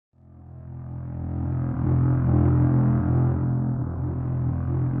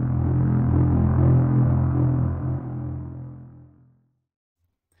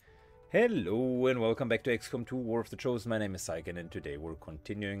Hello and welcome back to XCOM2 War of the Chosen. My name is Syken and today we're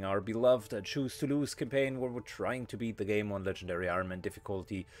continuing our beloved Choose to Lose campaign where we're trying to beat the game on Legendary Armament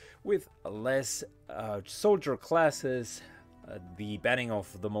difficulty with less soldier classes, the banning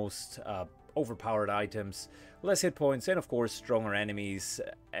of the most overpowered items, less hit points, and of course stronger enemies,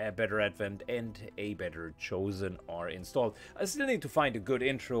 a better advent and a better chosen are installed. I still need to find a good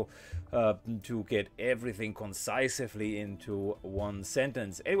intro to get everything concisely into one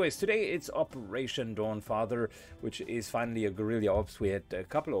sentence. Anyways, today it's Operation Dawnfather, which is finally a guerrilla ops. We had a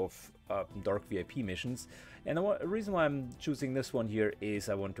couple of Dark VIP missions, and the reason why I'm choosing this one here is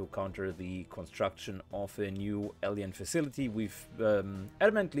I want to counter the construction of a new alien facility. We've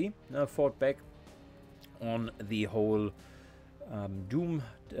adamantly fought back on the whole Doom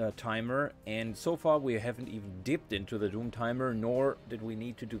timer, and so far we haven't even dipped into the Doom timer, nor did we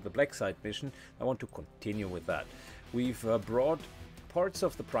need to do the Black Site mission. I want to continue with that. We've brought parts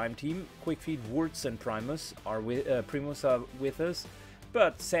of the Prime team. Quickfeed, Wurtz and Primus are with us,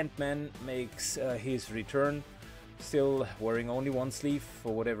 but Sandman makes his return, still wearing only one sleeve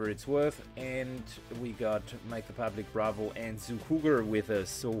for whatever it's worth, and we got Mike the Public Bravo and Zukuger with us,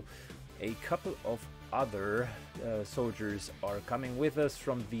 so a couple of other soldiers are coming with us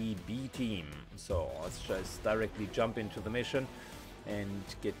from the B team. So let's just directly jump into the mission and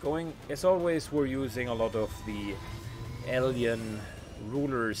get going. As always, we're using a lot of the Alien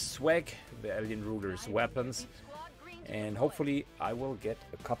Ruler's swag, the Alien Ruler's weapons, and hopefully I will get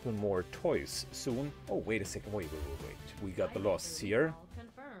a couple more toys soon. Oh, wait a second, wait. We got the Losts here.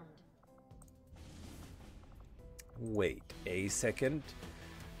 Wait a second.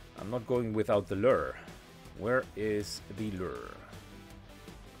 I'm not going without the lure. Where is the lure?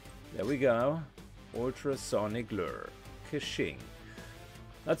 There we go. Ultrasonic lure. Kashing.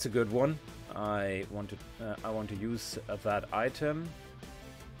 That's a good one. I want to use that item.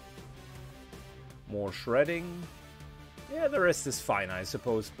 More shredding. Yeah, the rest is fine, I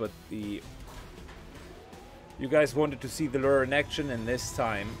suppose, but you guys wanted to see the lure in action, and this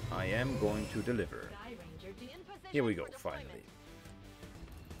time I am going to deliver. Here we go, finally.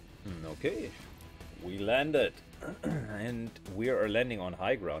 Okay, we landed, and we are landing on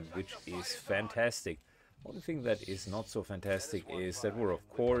high ground, which is fantastic. Only thing that is not so fantastic is that we're of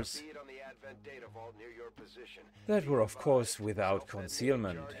course without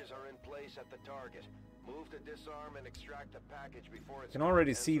concealment. You can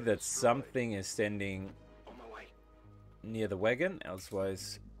already see that something is standing near the wagon,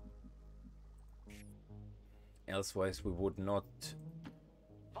 elsewise we would not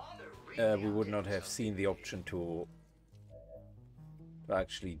have seen the option to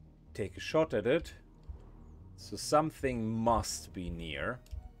actually take a shot at it. So something must be near.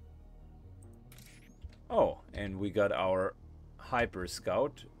 Oh, and we got our Hyper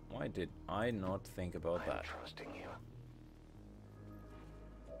Scout. Why did I not think about that? Trusting you.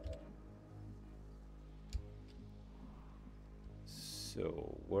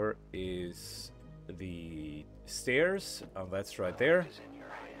 So, where is the stairs? Oh, that's right there.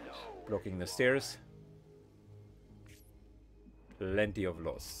 Blocking the stairs. Plenty of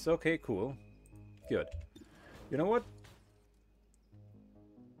loss. Okay, cool. Good. You know what?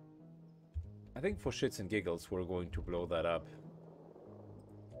 I think for shits and giggles we're going to blow that up.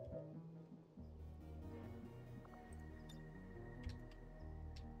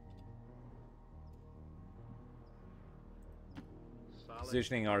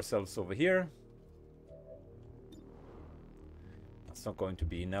 Positioning ourselves over here. That's not going to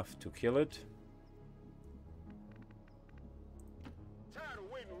be enough to kill it.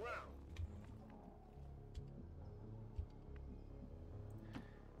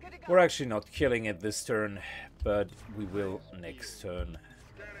 We're actually not killing it this turn, but we will next turn.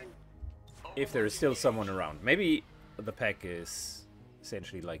 If there is still someone around. Maybe the pack is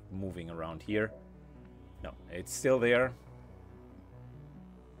essentially like moving around here. No, it's still there.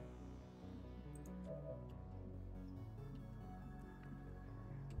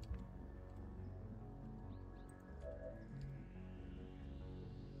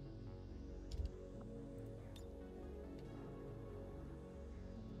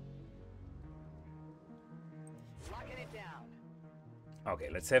 Okay,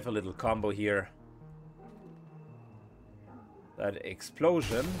 let's have a little combo here. That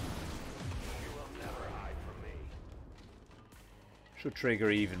explosion should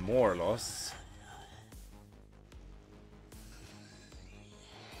trigger even more loss.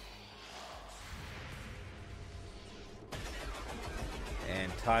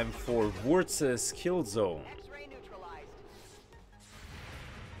 And time for Wurtz's kill zone.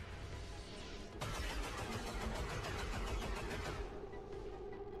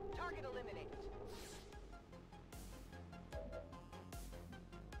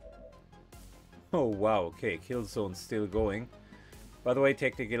 Oh wow, okay, kill zone still going. By the way,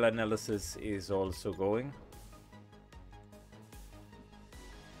 technical analysis is also going.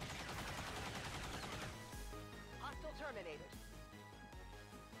 Hostile terminated.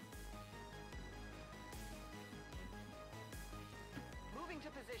 Moving to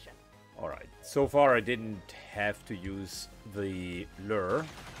position. Alright, so far I didn't have to use the lure.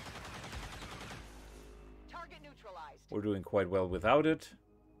 Target neutralized. We're doing quite well without it.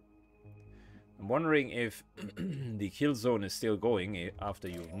 I'm wondering if the kill zone is still going after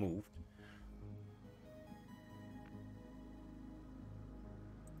you've moved.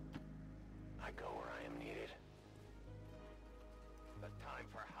 I go where I am needed. The time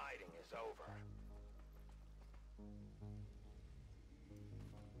for hiding is over.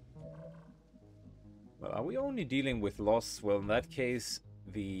 Well, are we only dealing with loss? Well, in that case,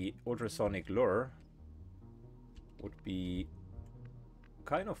 the ultrasonic lure would be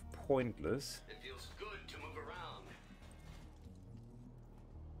kind of pointless. It feels good to move around.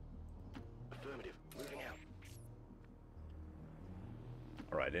 Affirmative. Moving out.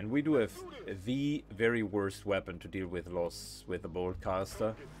 Alright, and we do have the very worst weapon to deal with loss with the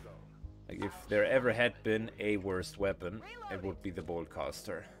Boltcaster. Like, if there ever had been a worst weapon, it would be the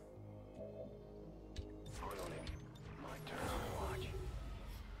Boltcaster. My turn on watch.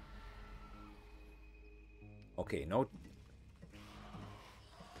 Okay, no.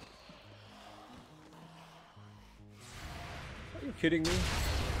 Are you kidding me?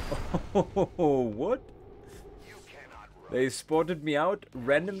 Oh, what? You cannot run. They spotted me out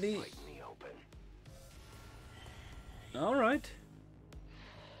randomly? Fight in the open. Alright.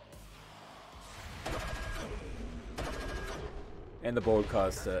 And the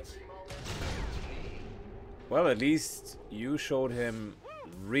Boltcaster. Well, at least you showed him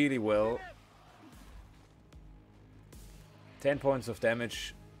really well. 10 points of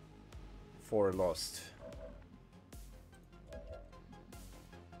damage for lost.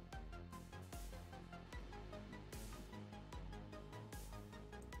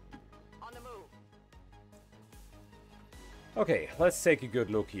 On the move. Okay, let's take a good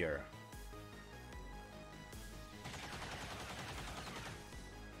look here.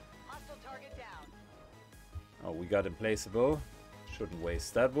 Hostile target down. Oh, we got implaceable. Shouldn't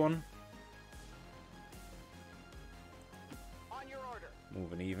waste that one. On your order.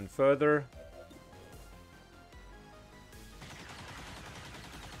 Moving even further.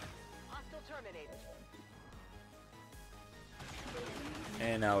 Hostile terminated.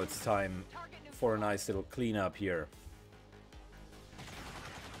 And now it's time Target for a nice little cleanup here.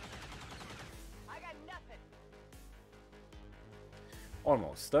 I got nothing.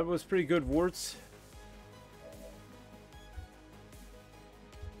 Almost. That was pretty good words.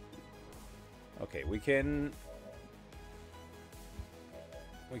 Okay, we can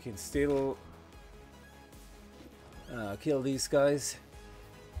still kill these guys.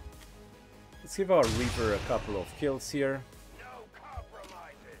 Let's give our Reaper a couple of kills here. No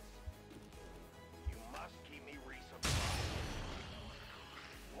compromises. You must keep me resupplied.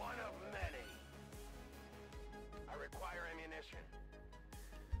 One of many. I require ammunition.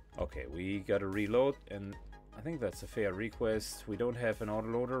 Okay, we gotta reload, and I think that's a fair request. We don't have an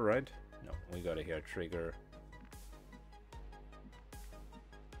autoloader, right? No, we got a hair trigger.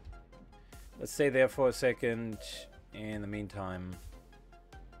 Let's stay there for a second. In the meantime,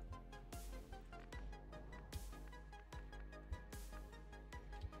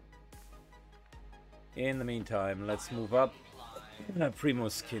 let's move up.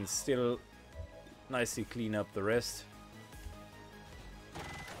 Primus can still nicely clean up the rest.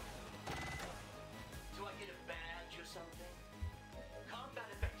 Do I get a badge or something? Combat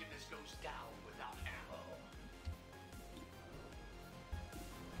effectiveness goes down without ammo.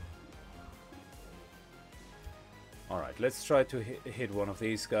 Alright, let's try to hit one of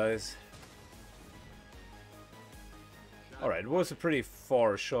these guys. Alright, it was a pretty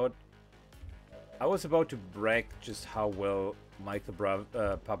far shot. I was about to brag just how well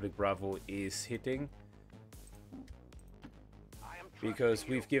Public Bravo is hitting. Because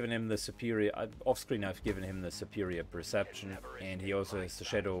we've given him the superior... off-screen I've given him the superior perception. And he also has the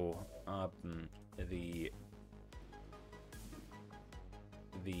shadow...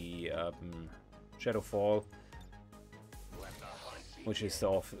 shadow fall. Which is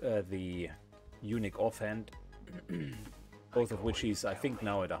the unique offhand. Both of which he's, I think,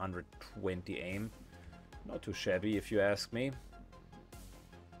 now at 120 aim. Not too shabby, if you ask me.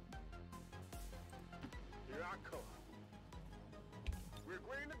 Here I come. We're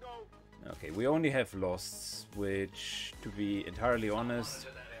agreeing to go. Okay, we only have losts, which, to be entirely honest...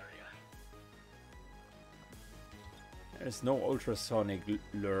 There's no ultrasonic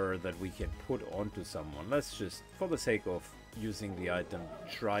lure that we can put onto someone. Let's just, for the sake of using the item,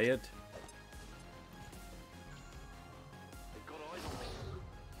 try it.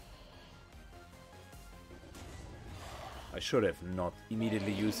 I should have not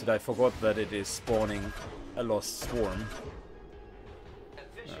immediately used it. I forgot that it is spawning a lost swarm.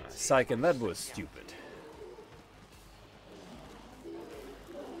 Syken, that was stupid.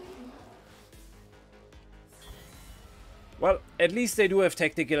 Well, at least they do have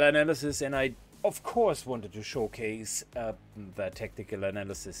tactical analysis, and I, of course, wanted to showcase that tactical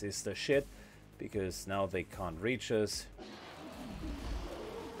analysis is the shit, because now they can't reach us.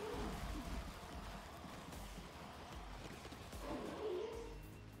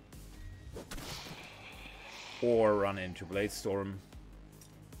 Or run into Bladestorm.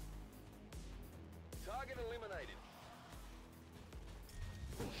 Target eliminated.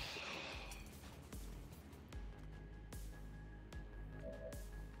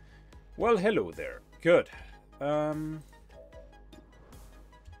 Well, hello there. Good.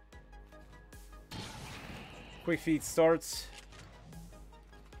 Quick feed starts.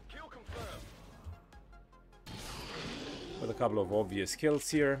 Kill confirmed. With a couple of obvious kills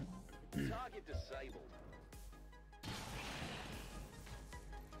here. Target disabled.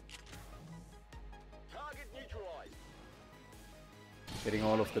 Target neutralized. Getting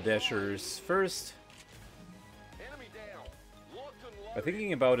all of the dashers first. Enemy down. Locked and By loaded.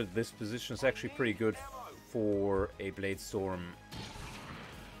 thinking about it, this position is actually pretty good for a Bladestorm.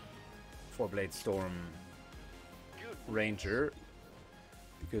 For Bladestorm Ranger.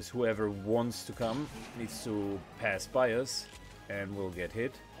 Because whoever wants to come needs to pass by us and will get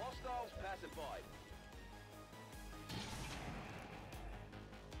hit. Hostiles pacified.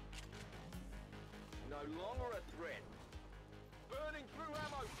 No longer a threat. Burning through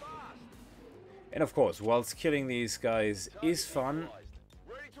ammo fast. And of course, whilst killing these guys is fun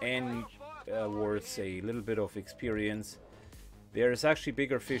and worth a little bit of experience, there is actually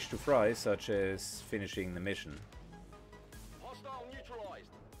bigger fish to fry, such as finishing the mission. Hostile neutralized.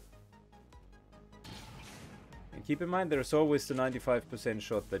 And keep in mind, there's always the 95%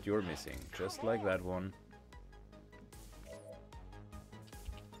 shot that you're missing, just like that one.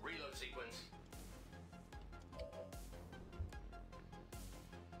 Reload sequence.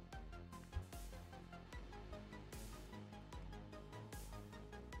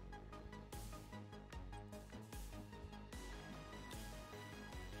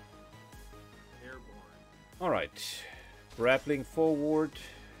 Alright, grappling forward.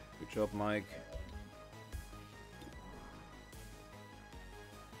 Good job, Mike.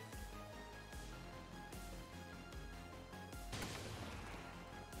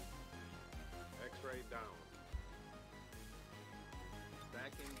 X-ray down.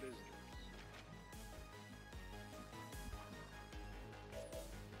 Back in business.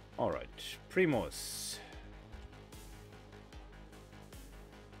 Alright, Primus.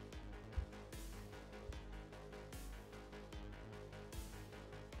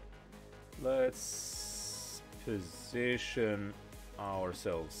 Let's position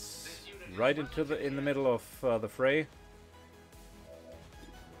ourselves right into in the middle of the fray.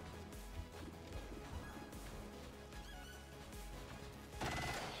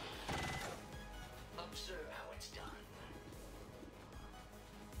 Observe how it's done.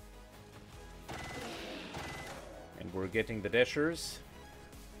 And we're getting the dashers.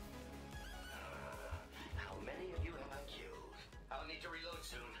 How many of you have I killed? I'll need to reload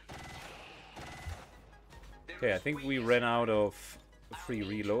soon. Okay, I think we ran out of free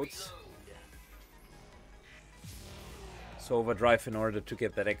reloads. So overdrive in order to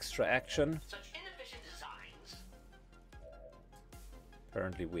get that extra action. Such inefficient designs.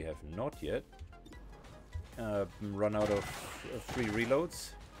 Apparently we have not yet run out of free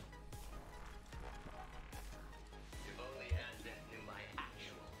reloads. If only Advent knew my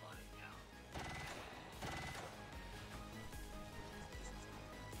actual body count.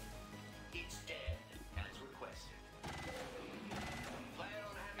 It's dead, as requested. Plan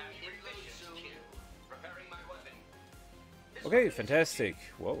on having efficient kill. Preparing my weapon. This Okay, weapon is fantastic.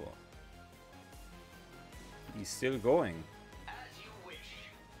 Whoa. He's still going. as you wish.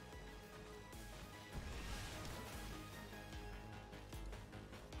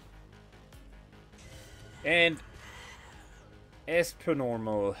 And as per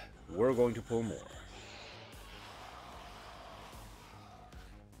normal, we're going to pull more.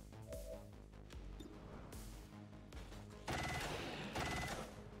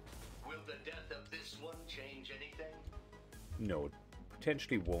 Will the death of this one change anything? No, it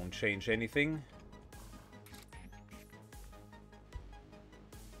potentially won't change anything.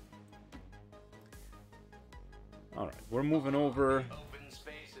 Alright. We're moving over. Open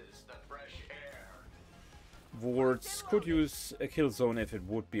spaces, the fresh air. Wards could use a kill zone if it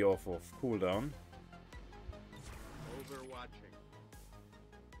would be off of cooldown. Overwatching.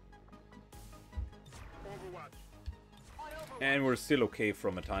 Overwatch. And we're still okay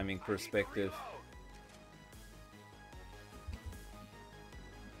from a timing perspective.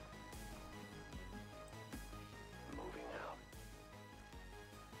 Moving out.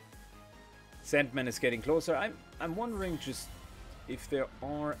 Sandman is getting closer. I'm wondering just if there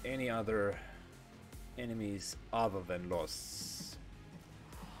are any other enemies other than Losts.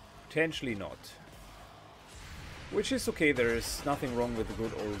 Potentially not. Which is okay, there is nothing wrong with the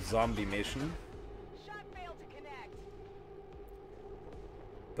good old zombie mission. Shot failed to connect.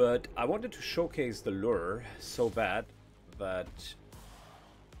 But I wanted to showcase the lure so bad that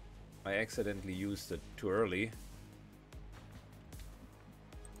I accidentally used it too early.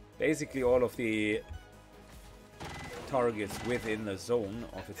 Basically all of the targets within the zone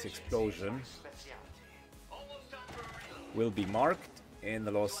of its explosion will be marked, and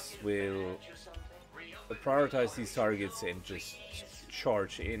the Lost will prioritize these targets and just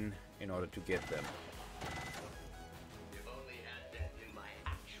charge in order to get them. If only had that in my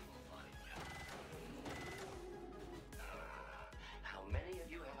actual body count. How many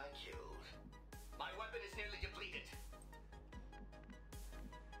of you have I killed? My weapon is nearly depleted.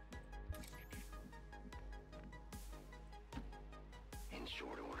 In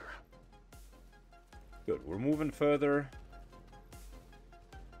short order. Good, we're moving further.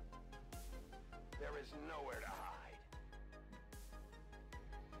 There is nowhere to hide.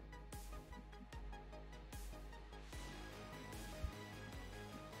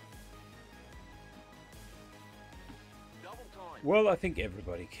 Double time. Well, I think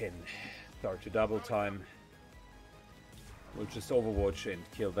everybody can start to double time. We'll just overwatch and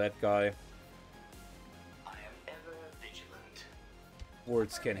kill that guy. I am ever vigilant.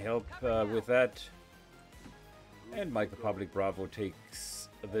 Wards can help with that. And Mike the Public Bravo takes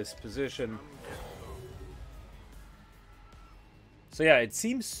this position. So yeah, it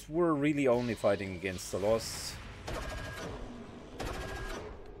seems we're really only fighting against the Lost.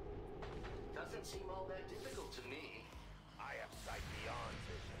 Doesn't seem all that difficult to me. I have sight beyond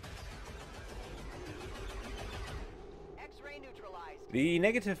vision. X-ray neutralized. The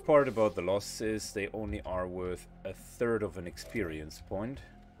negative part about the Lost is they only are worth a third of an experience point.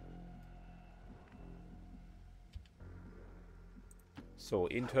 So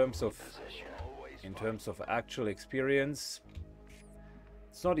in terms of actual experience,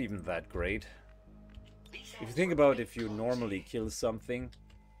 it's not even that great. If you think about if you normally kill something,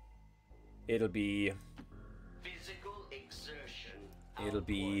 it'll be Physical exertion.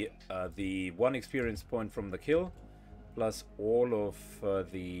 the 1 experience point from the kill plus all of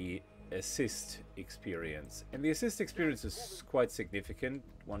the assist experience. And the assist experience is quite significant.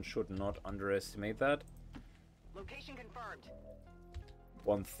 One should not underestimate that. Location confirmed.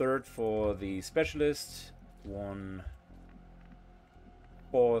 1/3 for the specialist,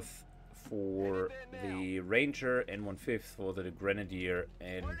 1/4 for the ranger, and 1/5 for the grenadier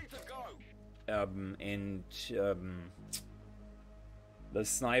and Ready to go. the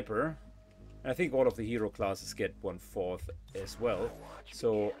sniper. And I think all of the hero classes get 1/4 as well.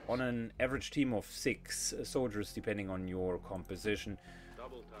 So on an average team of 6 soldiers, depending on your composition,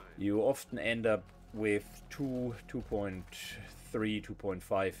 Double time. you often end up with 2.3,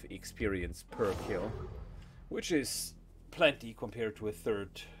 2.5 experience per kill, which is plenty compared to a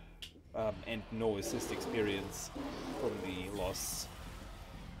third and no assist experience from the Losts.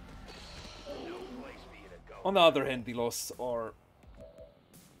 No place for you to go. On the other hand, the Losts are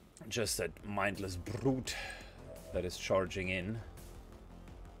just that mindless brute that is charging in.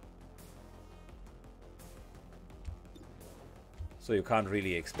 So you can't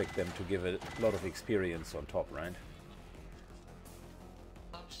really expect them to give a lot of experience on top, right?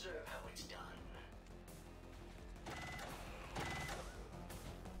 Observe how it's done.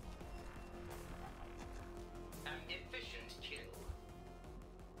 An efficient kill.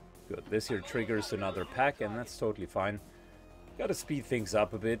 Good. This here triggers another pack, and that's totally fine. Gotta speed things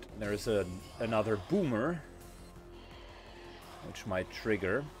up a bit. There's another boomer, which might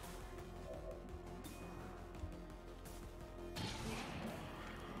trigger.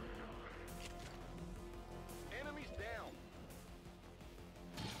 Enemies down.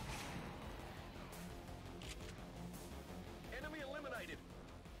 Enemy eliminated.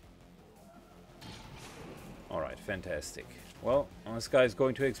 Alright, fantastic. Well, this guy's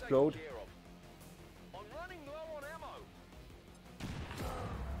going to explode. Taken care of. I'm running low on ammo.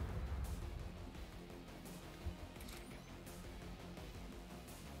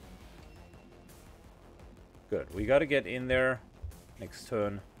 Good. we gotta get in there next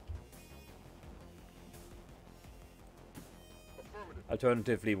turn.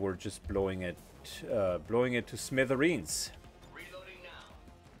 Alternatively, we're just blowing it to smithereens. Reloading now.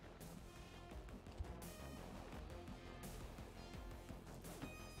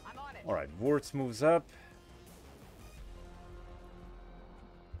 I'm on it. All right, Wurtz moves up.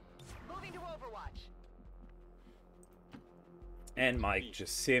 Moving to Overwatch. And Mike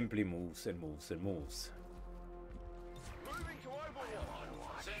just simply moves and moves and moves. Moving to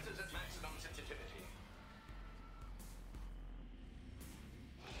Overwatch. Sensors at maximum sensitivity.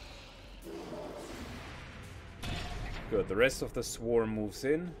 Good, the rest of the swarm moves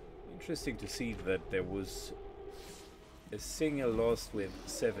in. Interesting to see that there was a single loss with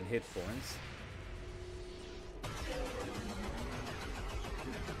 7 hit points.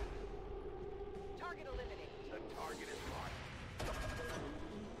 Target eliminated. The target is marked.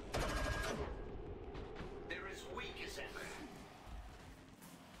 They're as weak as ever.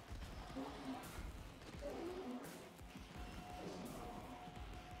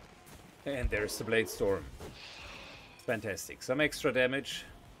 And there's the Blade Storm. Fantastic. Some extra damage.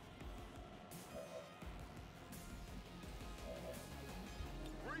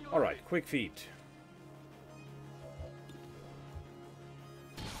 Alright, quick feet.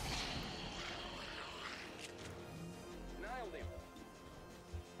 Nailed him.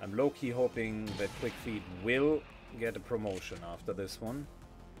 I'm low-key hoping that quick feet will get a promotion after this one.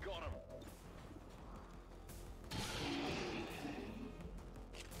 Got him.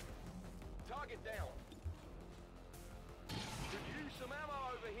 Target down. Could use some ammo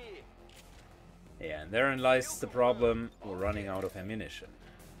over here. Yeah, and therein lies the problem. We're running out of ammunition.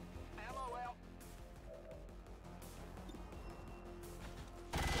 Ammo out.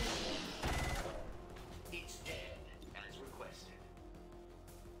 It's dead, as requested.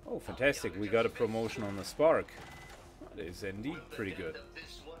 Oh, fantastic. We got a promotion on the Spark. That is indeed pretty good. Will the death of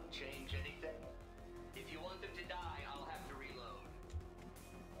this one change anything? If you want them to die, I'll have to reload.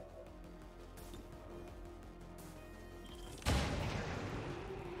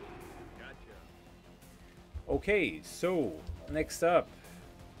 Gotcha. Okay, so next up.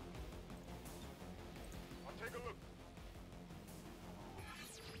 I'll take a look.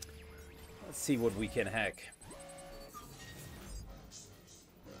 Let's see what we can hack.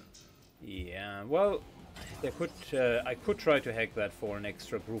 Yeah, well, I could try to hack that for an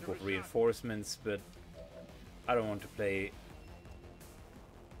extra group of reinforcements, but I don't want to play.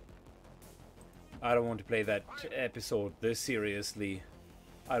 I don't want to play that episode this seriously.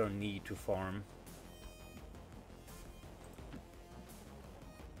 I don't need to farm.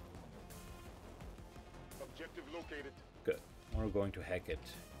 Objective located. Good. We're going to hack it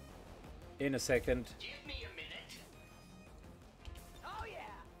in a second. Give me a minute. Oh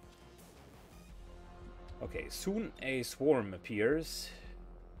yeah. Okay, soon a swarm appears.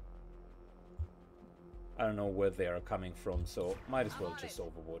 I don't know where they are coming from, so might as well just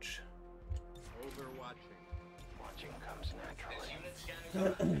overwatch. Overwatching. Watching comes This naturally. unit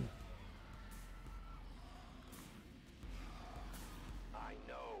scanning. I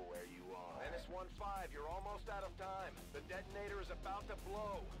know where you are. Menace 1-5, you're almost out of time. The detonator is about to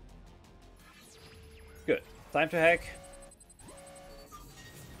blow. Good. Time to hack.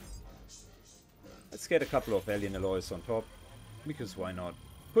 Let's get a couple of alien alloys on top, because why not?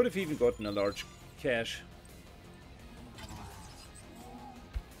 Could have even gotten a large cache.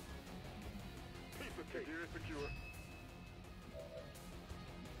 Piece of cake. Secure.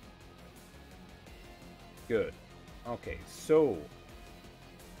 Good. Okay, so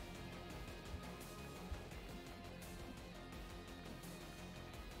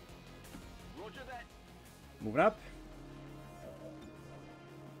Roger that. moving up.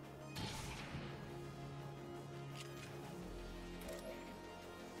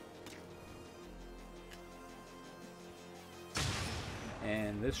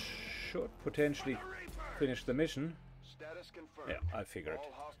 And this should potentially finish the mission. Status confirmed. Yeah, I figured.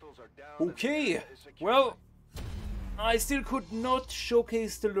 All hostiles are down. Okay, and the area is secure. well, I still could not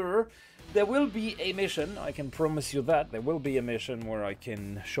showcase the lure. There will be a mission, I can promise you that. There will be a mission where I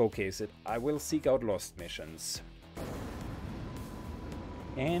can showcase it. I will seek out lost missions.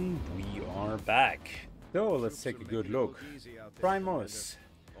 And we are back. So let's take a good look. Primus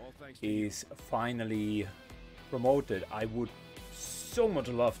is finally promoted. I would so much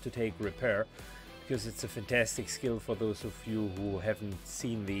love to take Repair, because it's a fantastic skill for those of you who haven't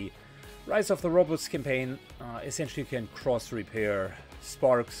seen the Rise of the Robots campaign. Essentially you can cross-repair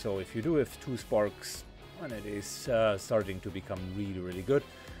sparks, so if you do have 2 sparks, and it is starting to become really good.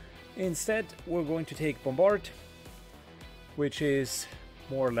 Instead, we're going to take Bombard, which is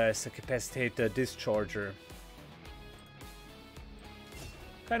more or less a capacitator discharger.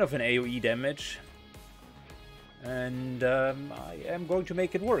 kind of an AoE damage. And I am going to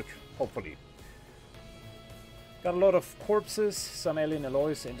make it work, hopefully. Got a lot of corpses, some alien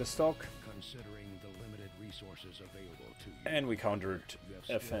alloys in the stock. Considering the limited resources available to you, And we countered you have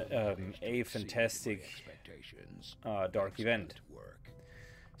still managed to a exceed fantastic expectations. dark event. Excellent work.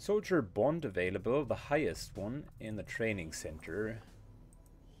 Soldier bond available, the highest one in the training center.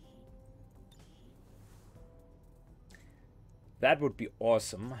 That would be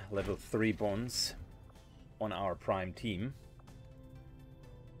awesome. Level 3 bonds on our prime team.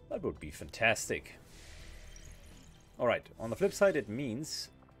 That would be fantastic. Alright, on the flip side it means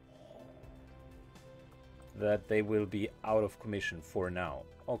that they will be out of commission for now.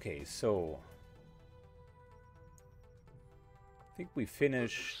 Okay, so I think we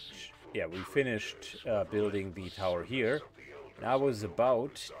finished, yeah, we finished building the tower here. And I was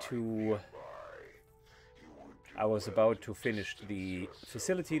about to finish the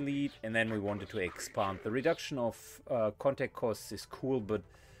facility lead, and then we wanted to expand. The reduction of contact costs is cool, but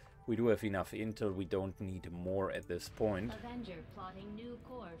we do have enough intel. We don't need more at this point. Avenger plotting new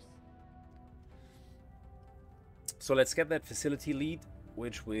course. So let's get that facility lead,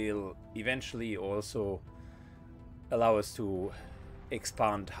 which will eventually also allow us to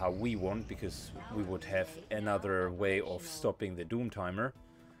expand how we want, because we would have another way of stopping the Doom timer.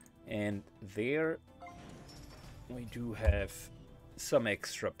 And there we do have some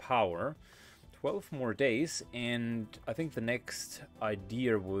extra power. 12 more days, and I think the next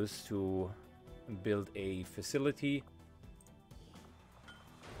idea was to build a facility.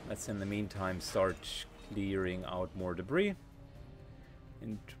 Let's in the meantime start clearing out more debris.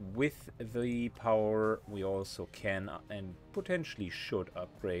 And with the power we also can and potentially should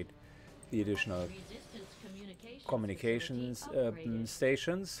upgrade the additional communications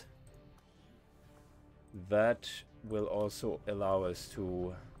stations. That will also allow us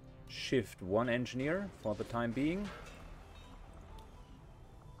to shift one engineer for the time being.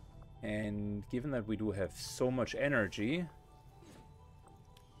 And given that we do have so much energy,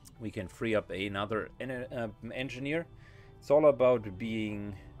 we can free up another engineer. It's all about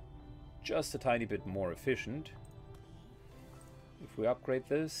being just a tiny bit more efficient. If we upgrade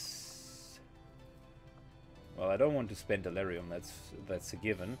this, well, I don't want to spend Delirium, that's a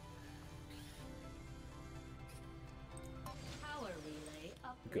given.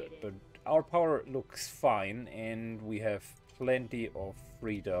 Good, but our power looks fine, and we have plenty of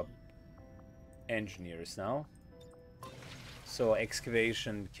freed up engineers now. So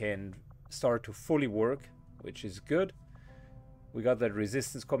excavation can start to fully work, which is good. We got that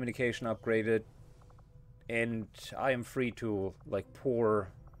resistance communication upgraded, and I am free to like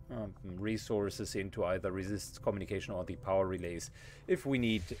pour resources into either resistance communication or the power relays if we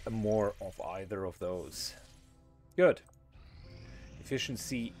need more of either of those. Good.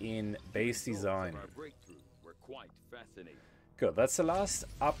 Efficiency in base design. Our breakthrough were quite fascinating. Good, that's the last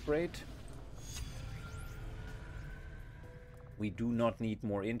upgrade. We do not need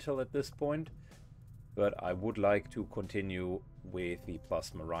more intel at this point, but I would like to continue with the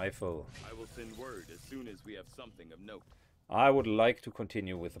plasma rifle. I will send word as soon as we have something of note. I would like to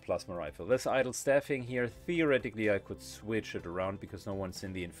continue with the plasma rifle. There's idle staffing here. Theoretically, I could switch it around because no one's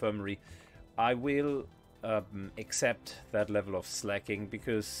in the infirmary. I will accept that level of slacking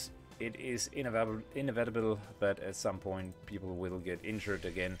because it is inevitable that at some point people will get injured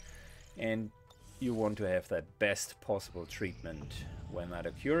again, and you want to have that best possible treatment when that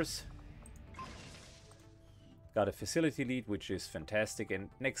occurs. Got a facility lead, which is fantastic, and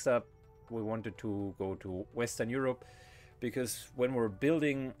next up we wanted to go to Western Europe because when we're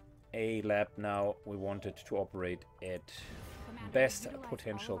building a lab now, we wanted to operate at best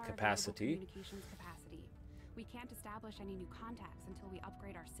potential capacity. We can't establish any new contacts until we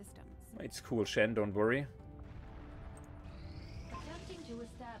upgrade our systems. It's cool, Shen, don't worry. Attempting to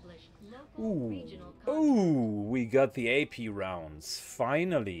establish local regional contacts. Ooh, we got the AP rounds,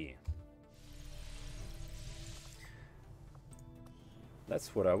 finally.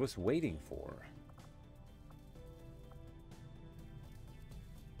 That's what I was waiting for.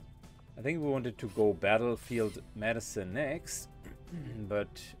 I think we wanted to go battlefield medicine next.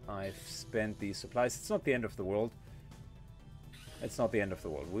 But I've spent the supplies. It's not the end of the world. It's not the end of the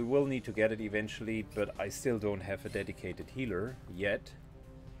world. We will need to get it eventually, but I still don't have a dedicated healer yet.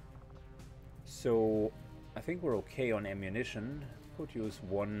 So I think we're okay on ammunition. Could use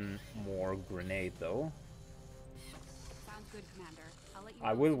one more grenade though. Sounds good, Commander. I'll let you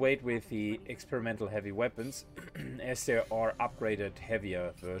I know will as wait soon as with the something. experimental heavy weapons as there are upgraded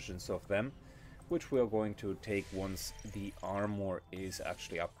heavier versions of them, which we are going to take once the armor is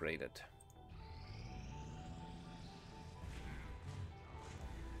actually upgraded.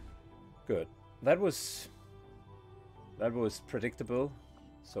 Good. That was predictable.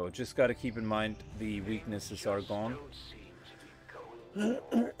 So just gotta keep in mind the weaknesses are gone.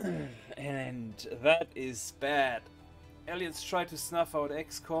 And that is bad. Aliens try to snuff out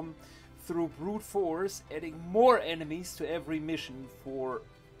XCOM through brute force, adding more enemies to every mission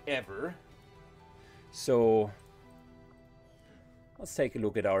forever. So let's take a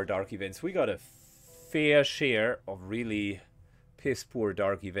look at our dark events. We got a fair share of really piss poor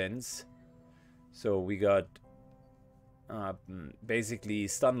dark events. So we got basically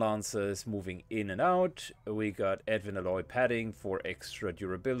stun lancers moving in and out. We got Advent alloy padding for extra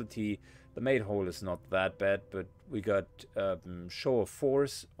durability. The mate hole is not that bad, but we got show of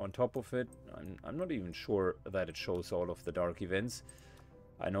force on top of it. I'm not even sure that it shows all of the dark events.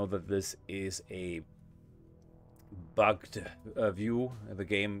 I know that this is a bugged view. The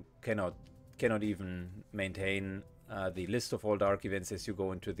game cannot even maintain the list of all dark events as you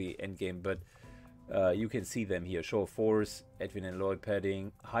go into the end game, but you can see them here. Show of force, Advent alloy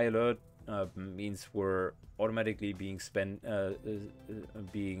padding, high alert means we're automatically being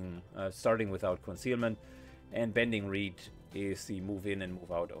starting without concealment, and bending read is the move in and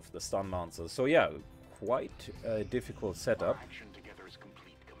move out of the stun lancer. So yeah, quite a difficult setup. Action together is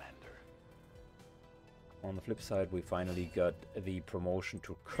complete, Commander. On the flip side, we finally got the promotion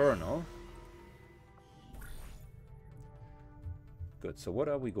to Colonel. Good, so what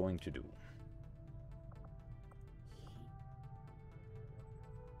are we going to do?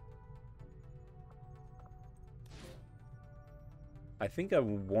 I think I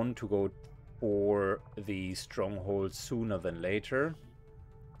want to go for the stronghold sooner than later.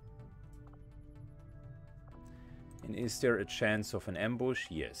 And is there a chance of an ambush?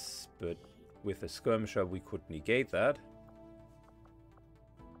 Yes, but with a skirmisher we could negate that.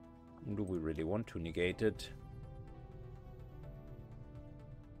 Do we really want to negate it?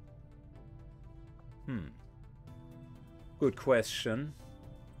 Good question.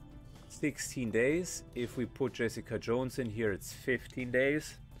 16 days. If we put Jessica Jones in here, it's 15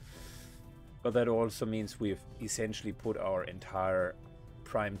 days. But that also means we've essentially put our entire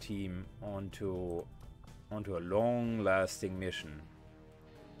prime team onto a long-lasting mission.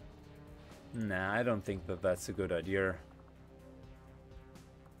 Nah, I don't think that that's a good idea.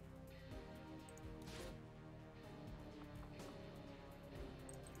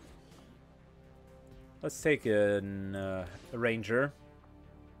 Let's take a ranger.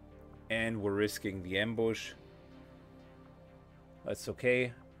 And we're risking the ambush. That's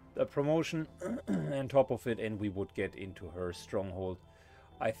okay. The promotion on top of it, and we would get into her stronghold.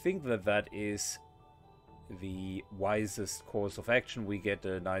 I think that that is the wisest course of action. We get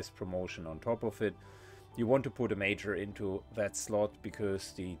a nice promotion on top of it. You want to put a major into that slot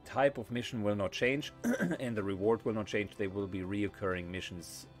because the type of mission will not change and the reward will not change. They will be reoccurring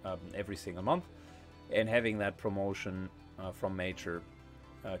missions every single month. And having that promotion from major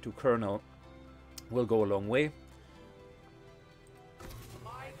to Colonel will go a long way. My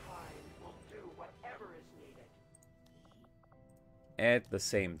kind will do whatever is needed. At the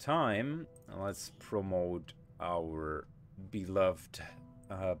same time, let's promote our beloved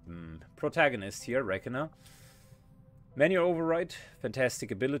protagonist here, Reckoner. Manual override,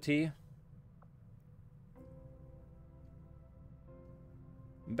 fantastic ability.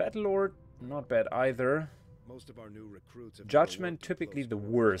 Battlelord, not bad either. Most of our new recruits have Judgment, typically the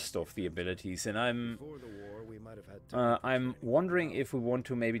worst of the abilities, and I'm wondering if we want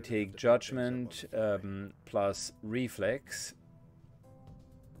to maybe take Judgment plus Reflex,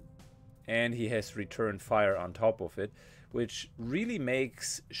 and he has Return Fire on top of it, which really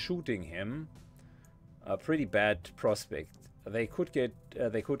makes shooting him a pretty bad prospect. They could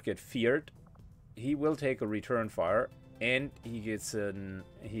get feared. He will take a Return Fire, and he gets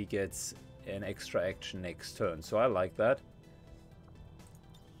an extra action next turn, so I like that.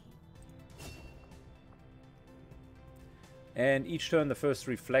 And each turn the first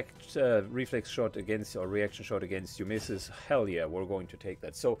reflex shot against or reaction shot against you misses. Hell yeah, we're going to take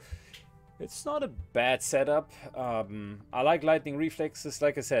that. So it's not a bad setup. I like lightning reflexes.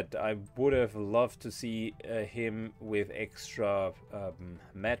 Like I said, I would have loved to see him with extra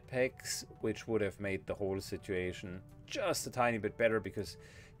med packs, which would have made the whole situation just a tiny bit better because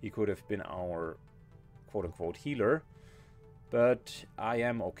he could have been our quote-unquote healer. But I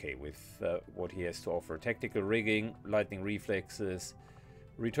am okay with what he has to offer. Tactical rigging, lightning reflexes.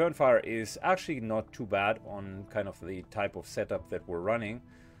 Return fire is actually not too bad on kind of the type of setup that we're running.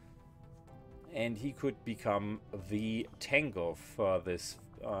 And he could become the tank of this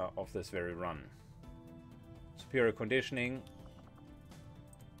very run. Superior conditioning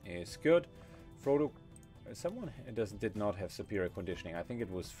is good. Frodo someone did not have superior conditioning. I think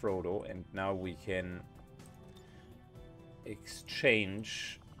it was Frodo, and now we can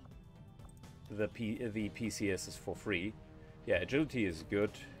exchange the PCSs for free. Yeah, agility is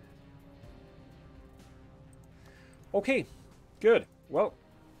good. Okay, good. Well,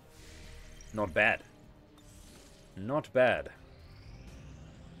 not bad. Not bad.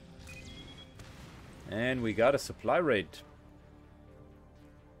 And we got a supply rate.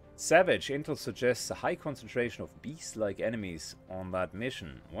 Savage. Intel suggests a high concentration of beast-like enemies on that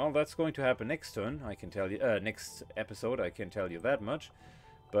mission. Well, that's going to happen next turn, I can tell you. Next episode, I can tell you that much.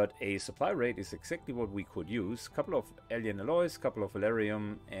 But a supply rate is exactly what we could use. Couple of alien alloys, couple of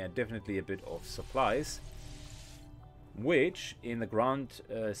valerium, and definitely a bit of supplies. Which, in the grand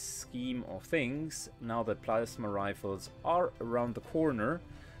scheme of things, now that plasma rifles are around the corner,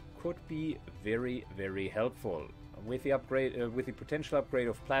 could be very, very helpful. With the upgrade, with the potential upgrade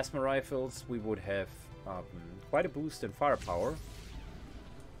of plasma rifles, we would have quite a boost in firepower.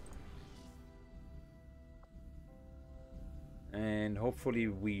 And hopefully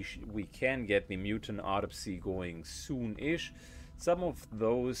we can get the mutant autopsy going soon-ish. Some of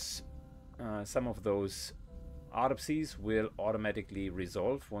those autopsies will automatically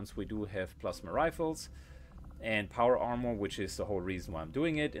resolve once we do have plasma rifles and power armor, which is the whole reason why I'm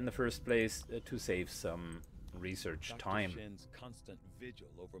doing it in the first place, to save some research time. Dr. Shen's constant vigil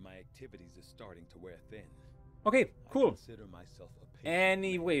over my activities is starting to wear thin. Okay, cool. I consider myself a patient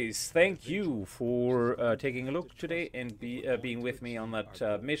Anyways, thank you for taking a look today and being with me on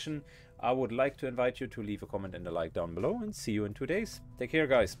that mission. I would like to invite you to leave a comment and a like down below, and see you in 2 days. Take care,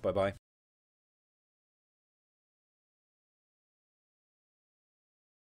 guys. Bye-bye.